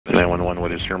911,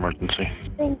 what is your emergency?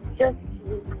 Things just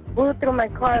blew through my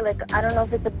car, like, I don't know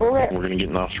if it's a bullet. We're going to get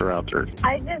an officer out there.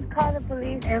 I just called the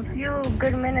police a few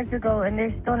good minutes ago, and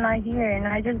they're still not here, and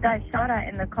I just got shot at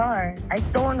in the car. I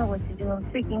don't know what to do. I'm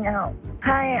freaking out.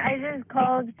 Hi, I just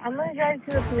called. I'm going to drive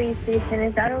to the police station.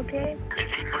 Is that okay?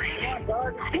 Is he breathing?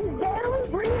 He's barely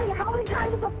breathing. How many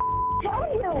times did I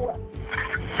tell you?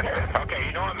 Okay,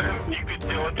 you know what, ma'am? You can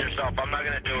deal with yourself. I'm not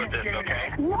going to deal with this,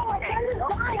 okay? No, I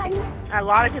can't die. A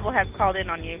lot of people have called in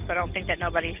on you, so I don't think that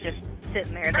nobody's just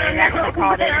sitting there. They actually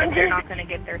called in and they're not going to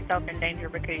get themselves in danger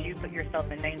because you put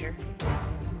yourself in danger.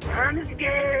 I'm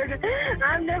scared.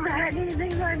 I've never had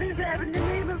anything like this happen to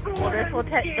me before. Well, this will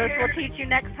teach you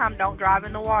next time. Don't drive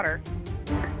in the water.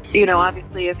 You know,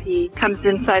 obviously, if he comes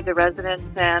inside the residence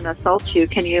and assaults you,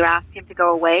 can you ask him to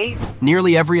go away?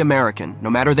 Nearly every American, no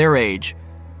matter their age,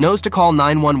 knows to call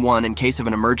 911 in case of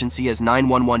an emergency, as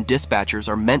 911 dispatchers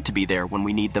are meant to be there when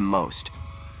we need them most.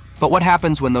 But what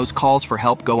happens when those calls for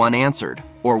help go unanswered,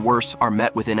 or worse, are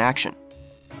met with inaction?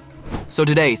 So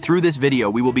today, through this video,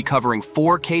 we will be covering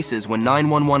 4 cases when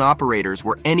 911 operators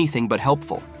were anything but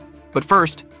helpful. But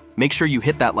first, make sure you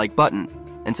hit that like button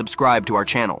and subscribe to our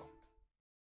channel.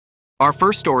 Our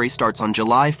first story starts on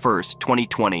July 1st,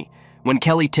 2020, when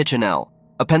Kelly Tichenel,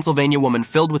 a Pennsylvania woman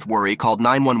filled with worry, called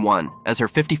 911 as her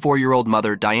 54-year-old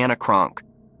mother, Diana Kronk,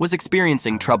 was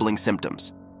experiencing troubling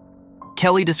symptoms.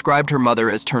 Kelly described her mother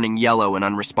as turning yellow and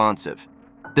unresponsive.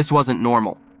 This wasn't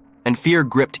normal, and fear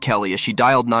gripped Kelly as she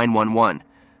dialed 911,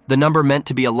 the number meant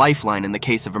to be a lifeline in the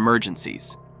case of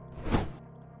emergencies.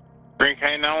 Green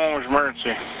County 911 was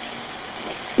emergency.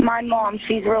 My mom,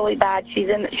 she's really bad. She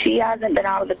hasn't been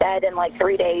out of the bed in like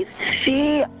 3 days.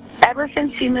 Ever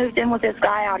since she moved in with this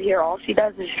guy out here, all she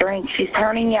does is drink. She's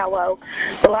turning yellow.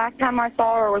 The last time I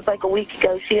saw her was like a week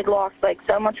ago. She had lost like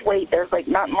so much weight. There's like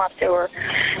nothing left to her.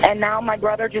 And now my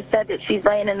brother just said that she's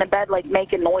laying in the bed like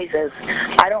making noises.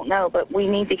 I don't know, but we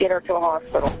need to get her to a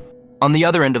hospital. On the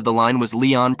other end of the line was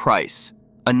Leon Price,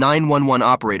 a 911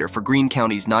 operator for Greene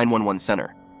County's 911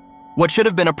 center. What should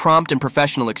have been a prompt and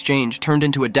professional exchange turned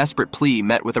into a desperate plea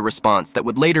met with a response that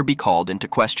would later be called into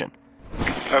question.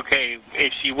 Okay,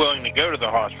 is she willing to go to the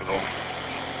hospital?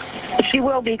 She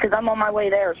will be, because I'm on my way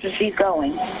there, so she's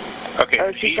going. Okay.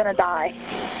 Or she's going to die.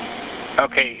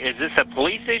 Okay, is this a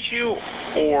police issue,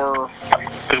 or...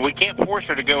 Because we can't force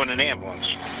her to go in an ambulance.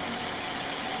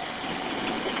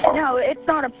 No, it's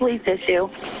not a police issue.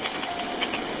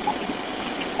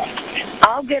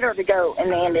 I'll get her to go in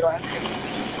the ambulance.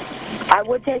 I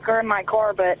would take her in my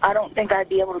car, but I don't think I'd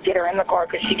be able to get her in the car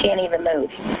because she can't even move.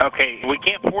 Okay, we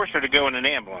can't force her to go in an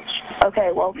ambulance.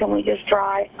 Okay, well, can we just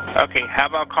try? Okay, how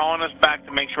about calling us back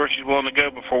to make sure she's willing to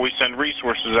go before we send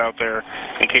resources out there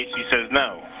in case she says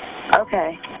no?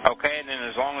 Okay. Okay, and then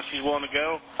as long as she's willing to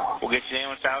go, we'll get the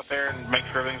ambulance out there and make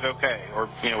sure everything's okay, or,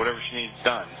 whatever she needs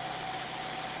done.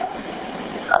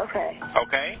 Okay.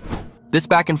 Okay? This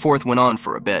back and forth went on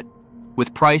for a bit,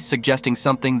 with Price suggesting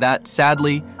something that,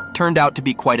 sadly, turned out to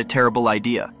be quite a terrible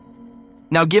idea.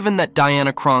 Now, given that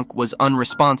Diana Kronk was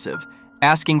unresponsive,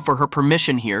 asking for her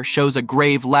permission here shows a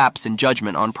grave lapse in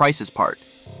judgment on Price's part.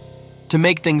 To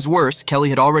make things worse, Kelly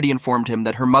had already informed him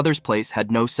that her mother's place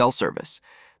had no cell service.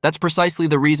 That's precisely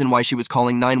the reason why she was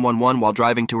calling 911 while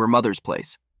driving to her mother's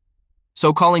place.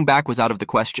 So calling back was out of the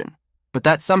question, but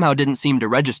that somehow didn't seem to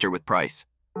register with Price.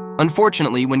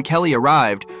 Unfortunately, when Kelly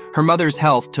arrived, her mother's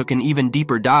health took an even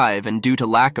deeper dive, and due to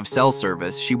lack of cell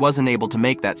service, she wasn't able to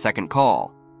make that second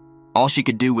call. All she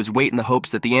could do was wait in the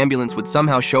hopes that the ambulance would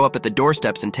somehow show up at the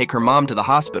doorsteps and take her mom to the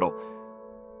hospital.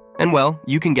 And well,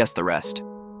 you can guess the rest.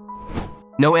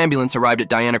 No ambulance arrived at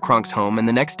Diana Kronk's home, and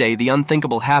the next day, the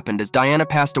unthinkable happened as Diana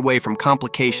passed away from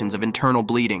complications of internal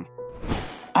bleeding.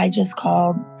 I just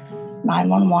called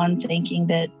 911 thinking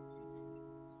that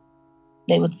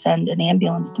they would send an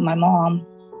ambulance to my mom.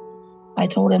 I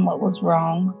told him what was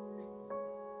wrong,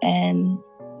 and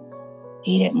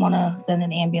he didn't want to send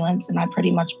an ambulance, and I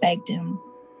pretty much begged him.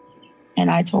 And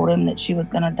I told him that she was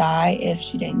going to die if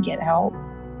she didn't get help.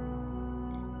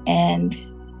 And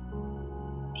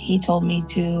he told me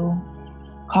to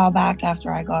call back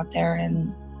after I got there,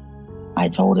 and I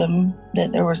told him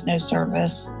that there was no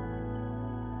service.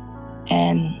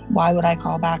 And why would I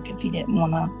call back if he didn't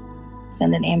want to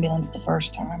send an ambulance the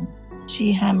first time?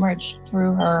 She hemorrhaged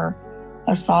through her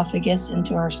esophagus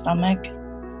into her stomach.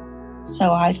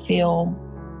 So I feel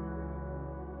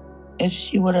if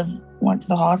she would have went to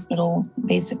the hospital,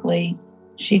 basically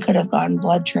she could have gotten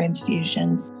blood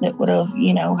transfusions that would have,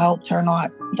 helped her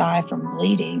not die from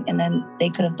bleeding. And then they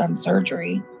could have done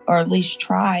surgery, or at least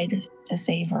tried to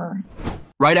save her.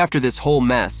 Right after this whole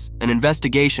mess, an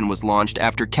investigation was launched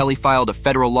after Kelly filed a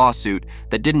federal lawsuit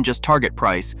that didn't just target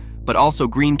Price, but also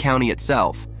Greene County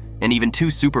itself, and even 2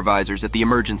 supervisors at the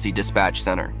emergency dispatch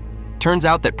center. Turns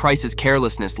out that Price's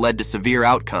carelessness led to severe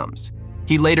outcomes.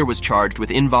 He later was charged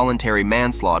with involuntary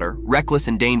manslaughter, reckless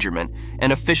endangerment,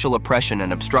 and official oppression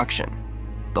and obstruction.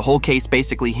 The whole case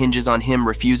basically hinges on him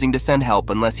refusing to send help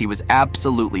unless he was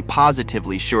absolutely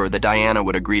positively sure that Diana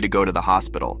would agree to go to the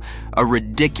hospital, a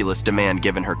ridiculous demand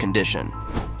given her condition.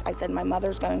 I said, my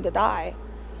mother's going to die,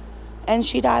 and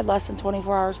she died less than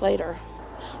 24 hours later.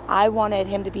 I wanted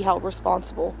him to be held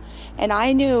responsible, and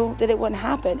I knew that it wouldn't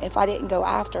happen if I didn't go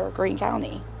after Greene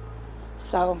County.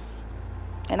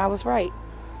 And I was right.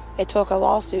 It took a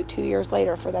lawsuit 2 years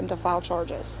later for them to file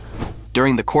charges.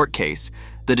 During the court case,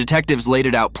 the detectives laid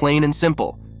it out plain and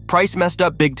simple. Price messed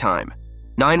up big time.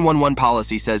 911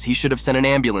 policy says he should have sent an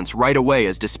ambulance right away,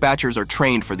 as dispatchers are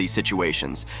trained for these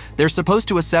situations. They're supposed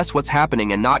to assess what's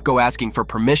happening and not go asking for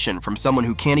permission from someone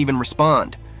who can't even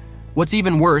respond. What's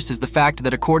even worse is the fact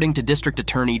that according to District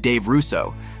Attorney Dave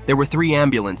Russo, there were 3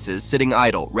 ambulances sitting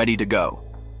idle, ready to go.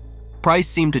 Price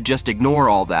seemed to just ignore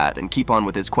all that and keep on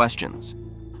with his questions.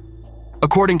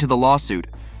 According to the lawsuit,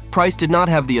 Price did not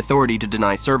have the authority to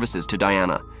deny services to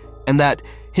Diana, and that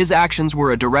his actions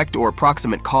were a direct or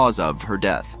proximate cause of her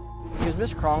death. Because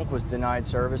Ms. Cronk was denied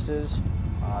services,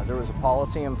 there was a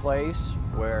policy in place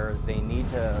where they need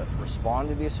to respond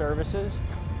to these services.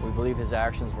 We believe his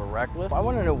actions were reckless. I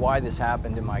want to know why this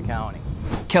happened in my county.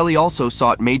 Kelly also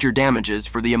sought major damages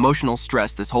for the emotional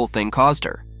stress this whole thing caused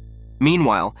her.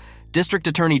 Meanwhile, District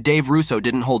Attorney Dave Russo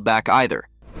didn't hold back either.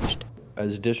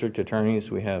 As district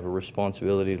attorneys, we have a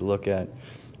responsibility to look at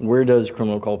where does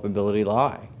criminal culpability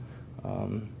lie.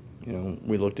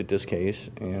 We looked at this case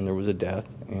and there was a death,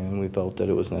 and we felt that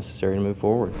it was necessary to move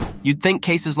forward. You'd think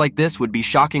cases like this would be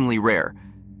shockingly rare,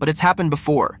 but it's happened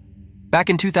before. Back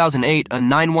in 2008, a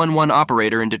 911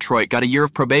 operator in Detroit got a year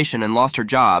of probation and lost her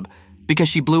job because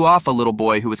she blew off a little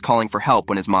boy who was calling for help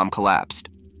when his mom collapsed.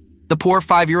 The poor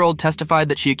 5-year-old testified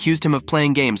that she accused him of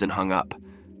playing games and hung up,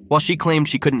 while she claimed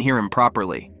she couldn't hear him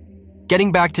properly.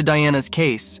 Getting back to Diana's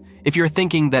case, if you're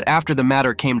thinking that after the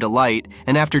matter came to light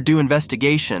and after due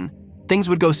investigation, things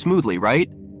would go smoothly, right?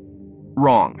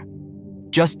 Wrong.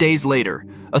 Just days later,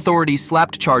 authorities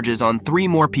slapped charges on 3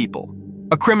 more people.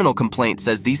 A criminal complaint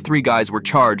says these 3 guys were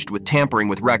charged with tampering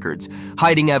with records,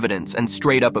 hiding evidence, and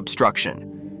straight-up obstruction.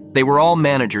 They were all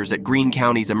managers at Greene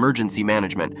County's emergency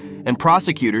management, and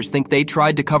prosecutors think they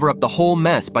tried to cover up the whole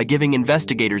mess by giving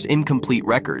investigators incomplete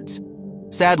records.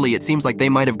 Sadly, it seems like they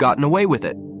might have gotten away with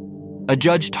it. A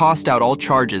judge tossed out all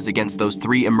charges against those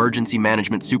 3 emergency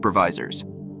management supervisors.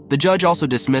 The judge also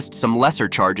dismissed some lesser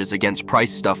charges against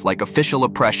Price, stuff like official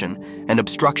oppression and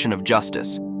obstruction of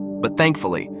justice. But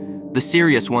thankfully, the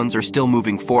serious ones are still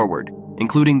moving forward,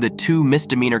 including the 2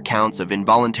 misdemeanor counts of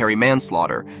involuntary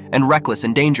manslaughter and reckless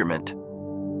endangerment.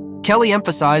 Kelly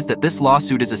emphasized that this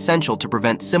lawsuit is essential to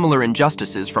prevent similar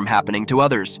injustices from happening to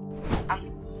others. I'm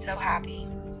so happy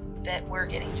that we're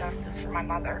getting justice for my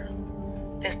mother.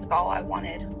 This is all I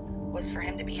wanted, was for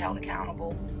him to be held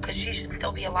accountable, because she should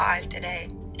still be alive today.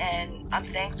 And I'm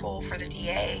thankful for the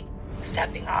DA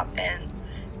stepping up and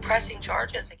pressing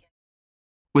charges again.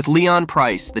 With Leon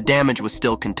Price, the damage was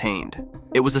still contained.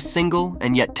 It was a single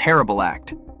and yet terrible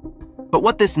act. But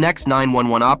what this next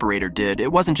 911 operator did,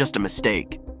 it wasn't just a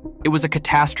mistake. It was a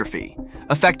catastrophe,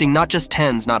 affecting not just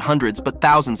tens, not hundreds, but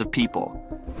thousands of people.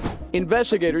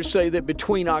 Investigators say that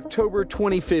between October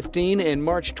 2015 and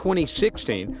March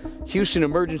 2016, Houston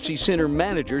Emergency Center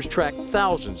managers tracked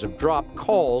thousands of dropped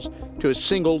calls to a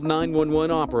single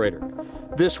 911 operator.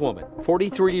 This woman,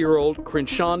 43-year-old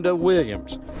Crenshonda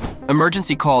Williams.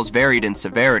 Emergency calls varied in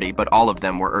severity, but all of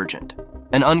them were urgent.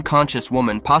 An unconscious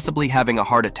woman possibly having a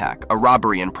heart attack, a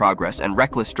robbery in progress, and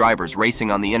reckless drivers racing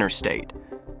on the interstate.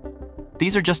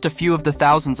 These are just a few of the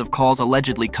thousands of calls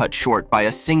allegedly cut short by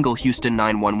a single Houston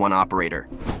 911 operator.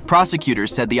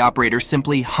 Prosecutors said the operator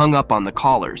simply hung up on the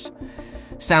callers.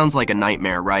 Sounds like a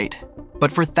nightmare, right?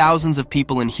 But for thousands of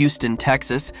people in Houston,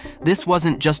 Texas, this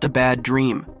wasn't just a bad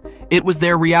dream. It was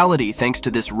their reality thanks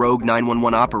to this rogue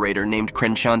 911 operator named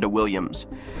Crenshonda Williams.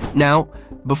 Now,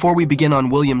 before we begin on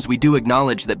Williams, we do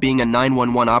acknowledge that being a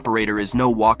 911 operator is no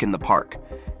walk in the park.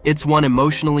 It's one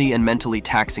emotionally and mentally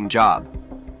taxing job.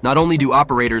 Not only do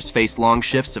operators face long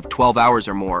shifts of 12 hours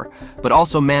or more, but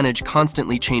also manage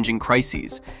constantly changing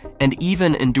crises, and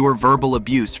even endure verbal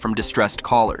abuse from distressed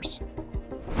callers.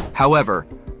 However,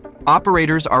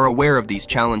 operators are aware of these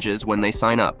challenges when they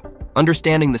sign up,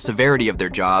 understanding the severity of their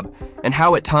job and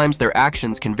how at times their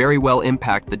actions can very well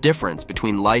impact the difference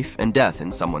between life and death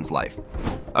in someone's life.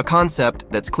 a concept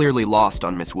that's clearly lost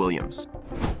on Miss Williams.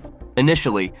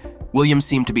 Initially, Williams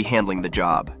seemed to be handling the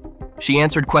job. She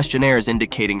answered questionnaires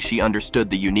indicating she understood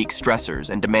the unique stressors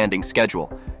and demanding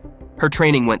schedule. Her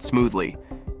training went smoothly,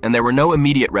 and there were no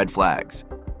immediate red flags.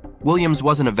 Williams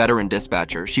wasn't a veteran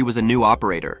dispatcher, she was a new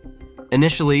operator.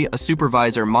 Initially, a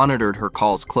supervisor monitored her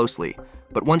calls closely,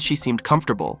 but once she seemed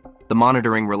comfortable, the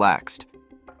monitoring relaxed.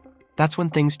 That's when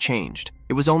things changed.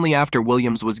 It was only after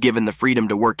Williams was given the freedom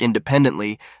to work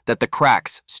independently that the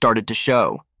cracks started to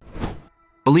show.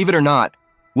 Believe it or not,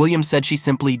 Williams said she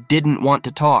simply didn't want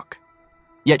to talk.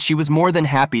 Yet she was more than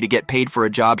happy to get paid for a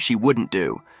job she wouldn't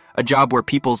do, a job where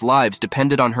people's lives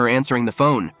depended on her answering the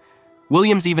phone.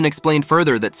 Williams even explained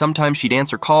further that sometimes she'd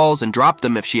answer calls and drop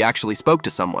them if she actually spoke to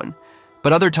someone.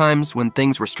 But other times, when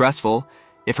things were stressful,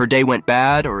 if her day went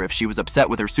bad or if she was upset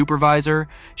with her supervisor,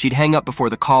 she'd hang up before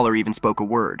the caller even spoke a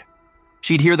word.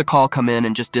 She'd hear the call come in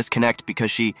and just disconnect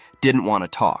because she didn't want to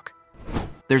talk.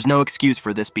 There's no excuse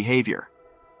for this behavior.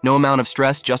 No amount of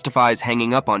stress justifies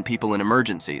hanging up on people in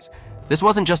emergencies. This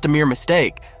wasn't just a mere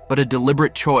mistake, but a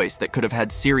deliberate choice that could have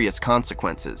had serious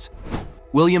consequences.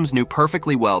 Williams knew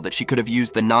perfectly well that she could have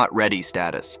used the not ready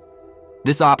status.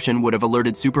 This option would have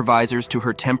alerted supervisors to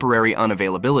her temporary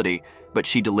unavailability, but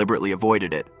she deliberately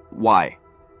avoided it. Why?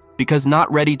 Because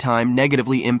not ready time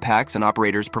negatively impacts an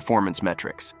operator's performance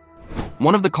metrics.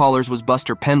 One of the callers was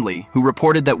Buster Pendley, who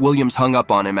reported that Williams hung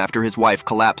up on him after his wife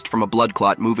collapsed from a blood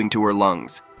clot moving to her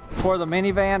lungs. Where the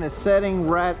minivan is sitting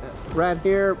right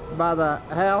here by the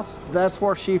house, that's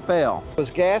where she fell. I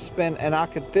was gasping and I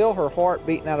could feel her heart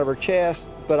beating out of her chest,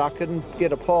 but I couldn't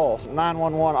get a pulse.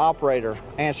 911 operator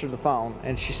answered the phone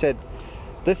and she said,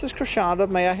 "This is Krishanda,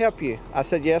 may I help you?" I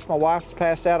said, "Yes, my wife's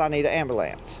passed out, I need an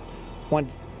ambulance." When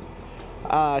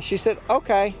she said,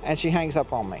 "Okay," and she hangs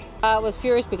up on me. I was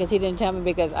furious because he didn't tell me,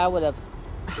 because I would have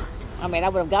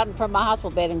gotten from my hospital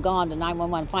bed and gone to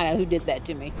 911 to find out who did that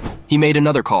to me. He made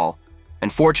another call,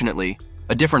 and fortunately,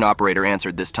 a different operator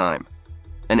answered this time.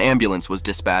 An ambulance was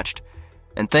dispatched,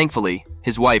 and thankfully,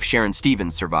 his wife Sharon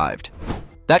Stevens survived.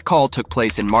 That call took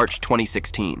place in March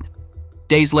 2016.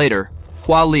 Days later,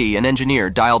 Hua Lee, an engineer,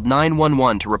 dialed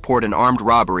 911 to report an armed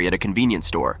robbery at a convenience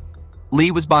store.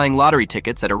 Lee was buying lottery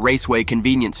tickets at a Raceway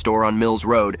convenience store on Mills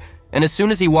Road, and as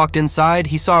soon as he walked inside,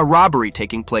 he saw a robbery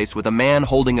taking place with a man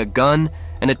holding a gun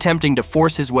and attempting to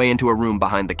force his way into a room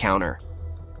behind the counter.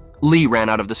 Lee ran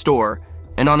out of the store,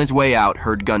 and on his way out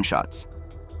heard gunshots.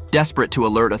 Desperate to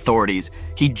alert authorities,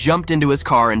 he jumped into his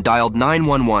car and dialed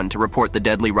 911 to report the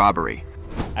deadly robbery.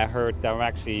 I heard there were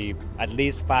actually at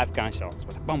least 5 gunshots. It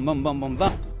was boom, boom, boom, boom,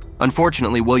 boom.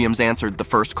 Unfortunately, Williams answered the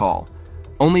first call,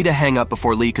 only to hang up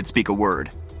before Lee could speak a word.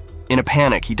 In a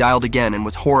panic, he dialed again and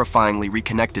was horrifyingly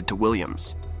reconnected to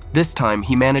Williams. This time,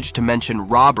 he managed to mention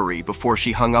robbery before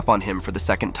she hung up on him for the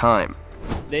second time.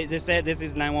 They said, "This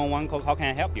is 911 call, how can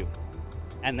I help you?"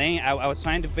 And then I was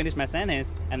trying to finish my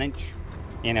sentence, and then,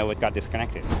 it got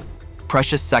disconnected.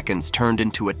 Precious seconds turned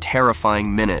into a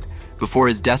terrifying minute before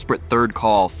his desperate third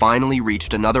call finally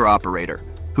reached another operator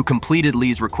who completed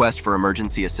Lee's request for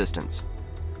emergency assistance.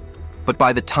 But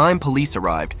by the time police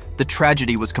arrived, the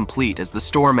tragedy was complete as the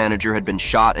store manager had been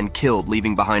shot and killed,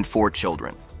 leaving behind 4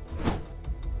 children.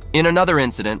 In another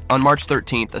incident, on March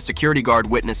 13th, a security guard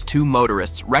witnessed 2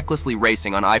 motorists recklessly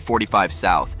racing on I-45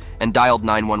 South and dialed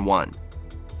 911.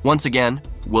 Once again,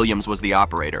 Williams was the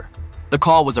operator. The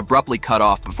call was abruptly cut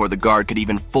off before the guard could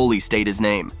even fully state his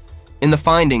name. In the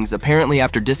findings, apparently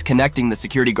after disconnecting the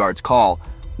security guard's call,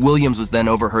 Williams was then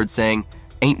overheard saying,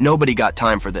 "Ain't nobody got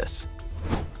time for this."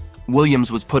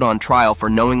 Williams was put on trial for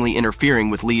knowingly interfering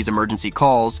with Lee's emergency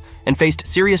calls and faced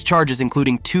serious charges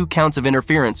including 2 counts of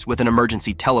interference with an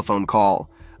emergency telephone call,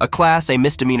 a Class A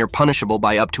misdemeanor punishable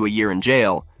by up to a year in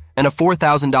jail, and a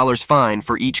 $4,000 fine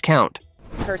for each count.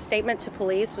 Her statement to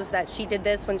police was that she did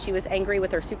this when she was angry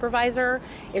with her supervisor,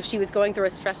 if she was going through a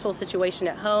stressful situation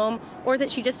at home, or that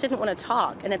she just didn't want to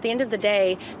talk. And at the end of the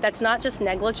day, that's not just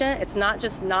negligent, it's not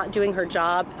just not doing her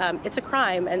job, it's a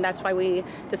crime, and that's why we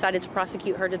decided to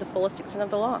prosecute her to the fullest extent of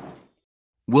the law.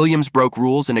 Williams broke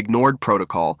rules and ignored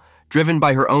protocol, driven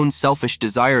by her own selfish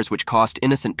desires which cost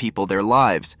innocent people their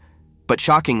lives. But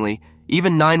shockingly,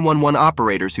 even 911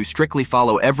 operators who strictly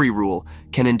follow every rule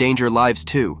can endanger lives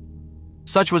too.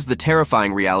 Such was the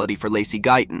terrifying reality for Lacey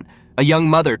Guyton, a young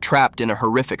mother trapped in a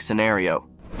horrific scenario.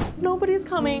 Nobody's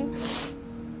coming.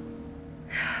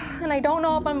 And I don't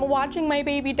know if I'm watching my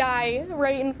baby die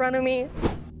right in front of me.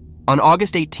 On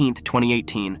August 18th,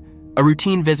 2018, a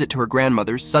routine visit to her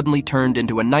grandmother's suddenly turned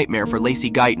into a nightmare for Lacey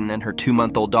Guyton and her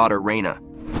 2-month-old daughter, Raina.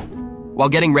 While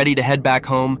getting ready to head back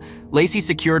home, Lacey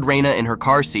secured Raina in her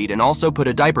car seat and also put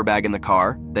a diaper bag in the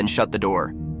car, then shut the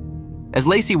door. As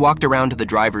Lacey walked around to the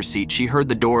driver's seat, she heard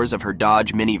the doors of her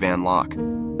Dodge minivan lock.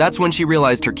 That's when she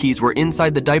realized her keys were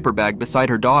inside the diaper bag beside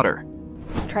her daughter.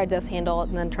 Tried this handle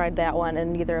and then tried that one,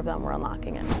 and neither of them were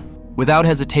unlocking it. Without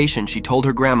hesitation, she told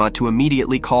her grandma to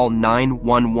immediately call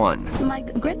 911. My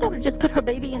granddaughter just put her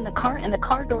baby in the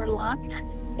car door locked,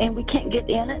 and we can't get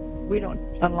in it. We don't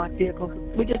unlock vehicles.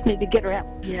 We just need to get her out.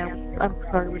 Yeah, I'm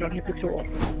sorry, we don't have the tools.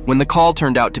 When the call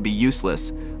turned out to be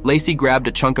useless, Lacey grabbed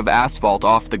a chunk of asphalt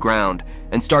off the ground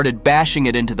and started bashing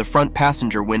it into the front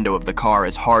passenger window of the car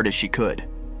as hard as she could.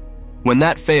 When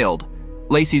that failed,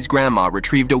 Lacey's grandma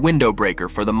retrieved a window breaker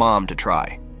for the mom to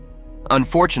try.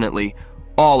 Unfortunately,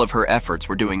 all of her efforts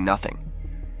were doing nothing.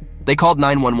 They called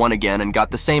 911 again and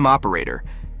got the same operator.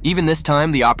 Even this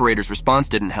time, the operator's response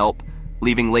didn't help,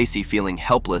 leaving Lacey feeling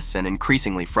helpless and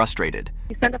increasingly frustrated.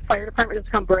 You send a fire department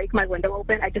to come break my window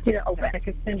open. I just need it open. I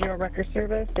could send you a wrecker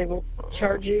service. They will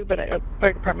charge you, but a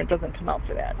fire department doesn't come out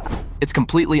for that. It's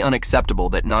completely unacceptable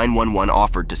that 911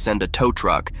 offered to send a tow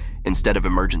truck instead of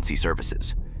emergency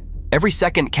services. Every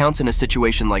second counts in a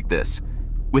situation like this.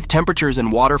 With temperatures in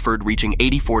Waterford reaching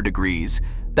 84 degrees,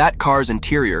 that car's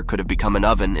interior could have become an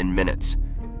oven in minutes.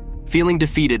 Feeling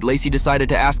defeated, Lacey decided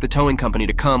to ask the towing company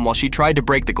to come while she tried to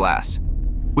break the glass.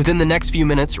 Within the next few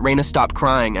minutes, Raina stopped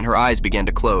crying and her eyes began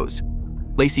to close.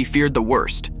 Lacey feared the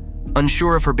worst,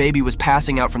 unsure if her baby was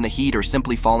passing out from the heat or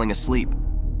simply falling asleep.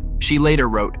 She later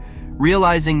wrote,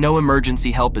 "Realizing no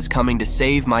emergency help is coming to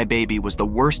save my baby was the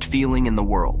worst feeling in the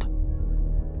world."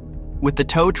 With the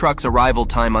tow truck's arrival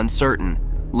time uncertain,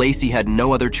 Lacey had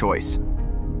no other choice.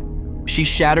 She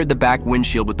shattered the back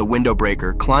windshield with the window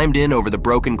breaker, climbed in over the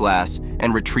broken glass,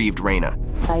 and retrieved Raina.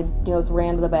 I just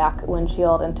ran to the back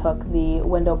windshield and took the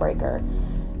window breaker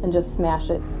and just smashed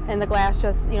it. And the glass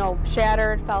just,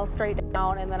 shattered, fell straight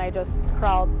down, and then I just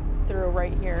crawled through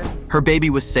right here. Her baby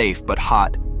was safe, but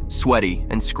hot, sweaty,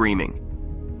 and screaming.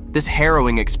 This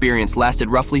harrowing experience lasted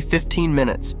roughly 15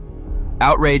 minutes.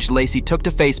 Outraged, Lacey took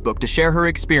to Facebook to share her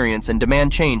experience and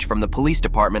demand change from the police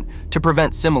department to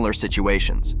prevent similar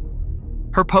situations.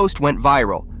 Her post went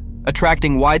viral,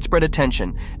 attracting widespread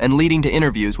attention and leading to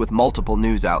interviews with multiple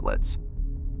news outlets.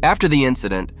 After the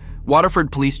incident,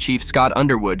 Waterford Police Chief Scott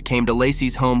Underwood came to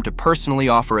Lacey's home to personally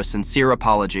offer a sincere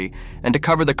apology and to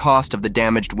cover the cost of the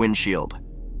damaged windshield.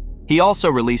 He also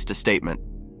released a statement.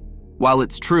 While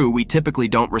it's true we typically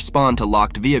don't respond to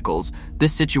locked vehicles,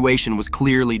 this situation was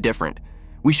clearly different.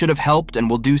 We should have helped and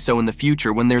will do so in the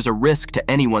future when there's a risk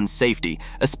to anyone's safety,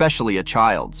 especially a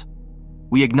child's.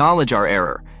 We acknowledge our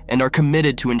error and are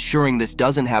committed to ensuring this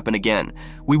doesn't happen again.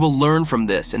 We will learn from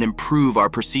this and improve our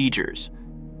procedures.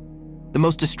 The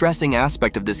most distressing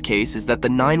aspect of this case is that the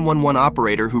 911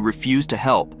 operator who refused to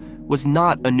help was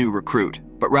not a new recruit,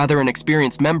 but rather an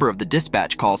experienced member of the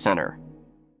dispatch call center.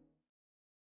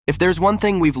 If there's one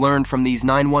thing we've learned from these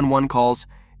 911 calls,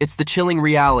 it's the chilling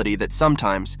reality that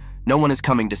sometimes no one is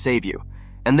coming to save you,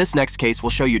 and this next case will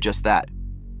show you just that.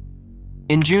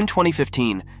 In June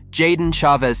 2015, Jaden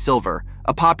Chavez Silver,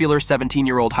 a popular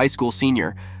 17-year-old high school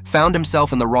senior, found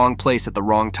himself in the wrong place at the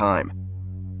wrong time.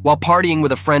 While partying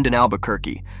with a friend in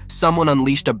Albuquerque, someone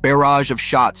unleashed a barrage of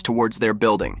shots towards their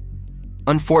building.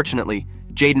 Unfortunately,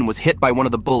 Jaden was hit by one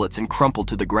of the bullets and crumpled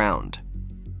to the ground.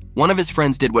 One of his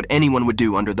friends did what anyone would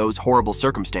do under those horrible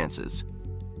circumstances.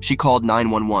 She called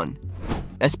 911.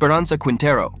 Esperanza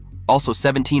Quintero, also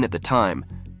 17 at the time,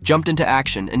 jumped into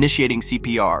action, initiating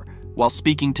CPR while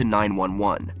speaking to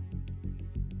 911.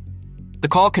 The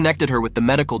call connected her with the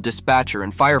medical dispatcher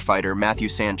and firefighter Matthew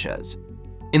Sanchez.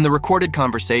 In the recorded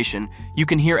conversation, you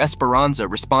can hear Esperanza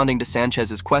responding to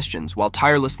Sanchez's questions while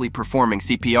tirelessly performing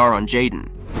CPR on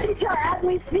Jaden. As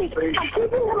we speak, I'm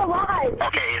keeping him alive.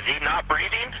 Okay, is he not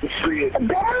breathing?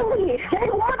 Barely.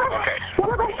 Jaden, one of us.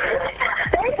 One of us.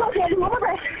 There you go, Jaden. One of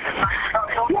us.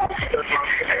 Yes.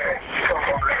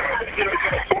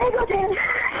 There you go, Jaden.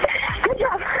 Good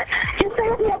job. Just stay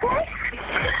with me, okay?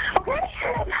 Okay?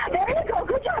 There you go.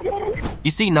 Good job, Jaden.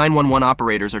 You see, 911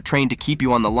 operators are trained to keep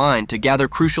you on the line to gather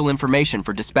crucial information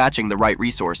for dispatching the right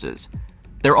resources.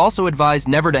 They're also advised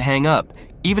never to hang up,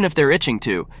 even if they're itching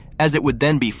to, as it would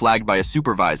then be flagged by a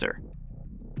supervisor.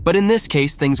 But in this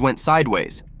case, things went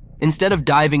sideways. Instead of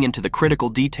diving into the critical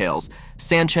details,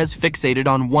 Sanchez fixated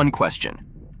on one question: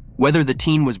 whether the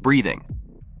teen was breathing.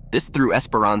 This threw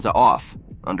Esperanza off,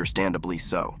 understandably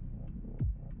so.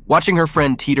 Watching her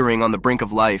friend teetering on the brink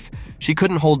of life, she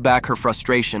couldn't hold back her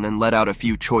frustration and let out a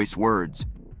few choice words.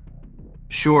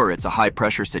 Sure, it's a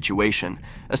high-pressure situation,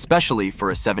 especially for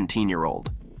a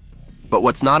 17-year-old. But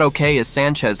what's not okay is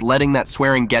Sanchez letting that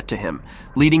swearing get to him,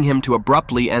 leading him to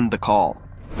abruptly end the call.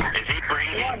 Is he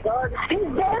breathing?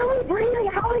 He's barely breathing.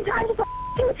 How many times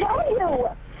did I tell you?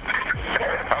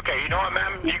 Okay, you know what,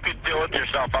 ma'am? You could deal with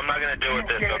yourself. I'm not going to deal with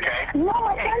this, okay? No,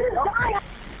 my friend is dying.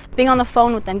 Being on the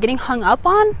phone with them, getting hung up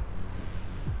on,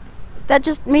 that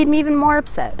just made me even more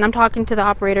upset. And I'm talking to the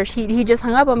operator. He just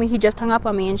hung up on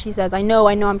me, and she says, I know,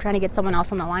 I'm trying to get someone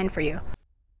else on the line for you.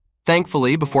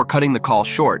 Thankfully, before cutting the call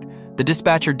short, the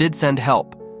dispatcher did send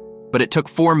help. But it took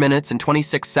 4 minutes and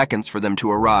 26 seconds for them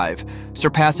to arrive,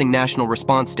 surpassing national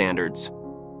response standards.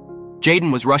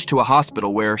 Jaden was rushed to a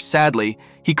hospital where, sadly,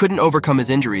 he couldn't overcome his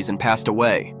injuries and passed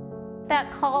away. That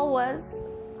call was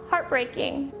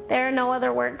heartbreaking. There are no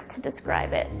other words to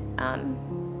describe it.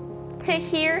 To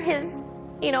hear his,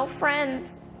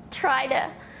 friends try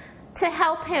to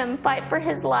help him fight for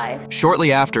his life.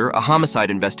 Shortly after, a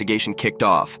homicide investigation kicked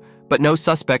off, but no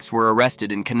suspects were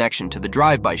arrested in connection to the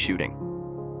drive-by shooting.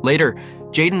 Later,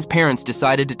 Jaden's parents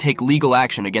decided to take legal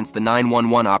action against the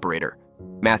 911 operator,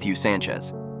 Matthew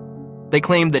Sanchez. They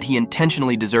claimed that he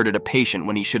intentionally deserted a patient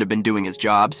when he should have been doing his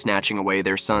job, snatching away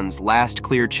their son's last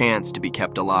clear chance to be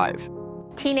kept alive.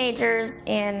 Teenagers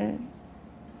in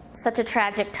such a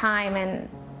tragic time, and,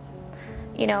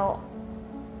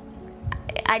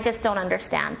 I just don't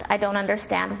understand. I don't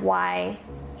understand why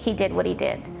he did what he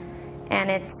did. And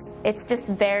it's just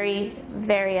very,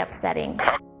 very upsetting.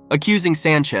 Accusing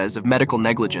Sanchez of medical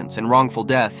negligence and wrongful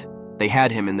death, they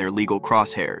had him in their legal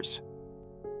crosshairs.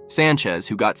 Sanchez,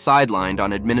 who got sidelined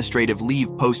on administrative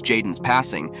leave post Jaden's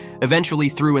passing, eventually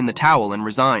threw in the towel and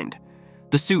resigned.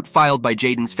 The suit filed by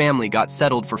Jaden's family got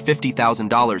settled for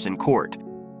 $50,000 in court.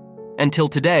 Until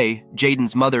today,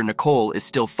 Jaden's mother, Nicole, is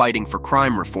still fighting for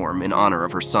crime reform in honor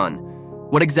of her son.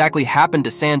 What exactly happened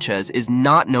to Sanchez is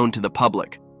not known to the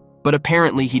public, but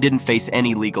apparently he didn't face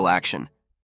any legal action.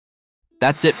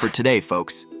 That's it for today,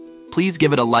 folks. Please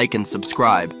give it a like and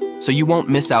subscribe so you won't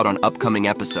miss out on upcoming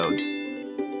episodes.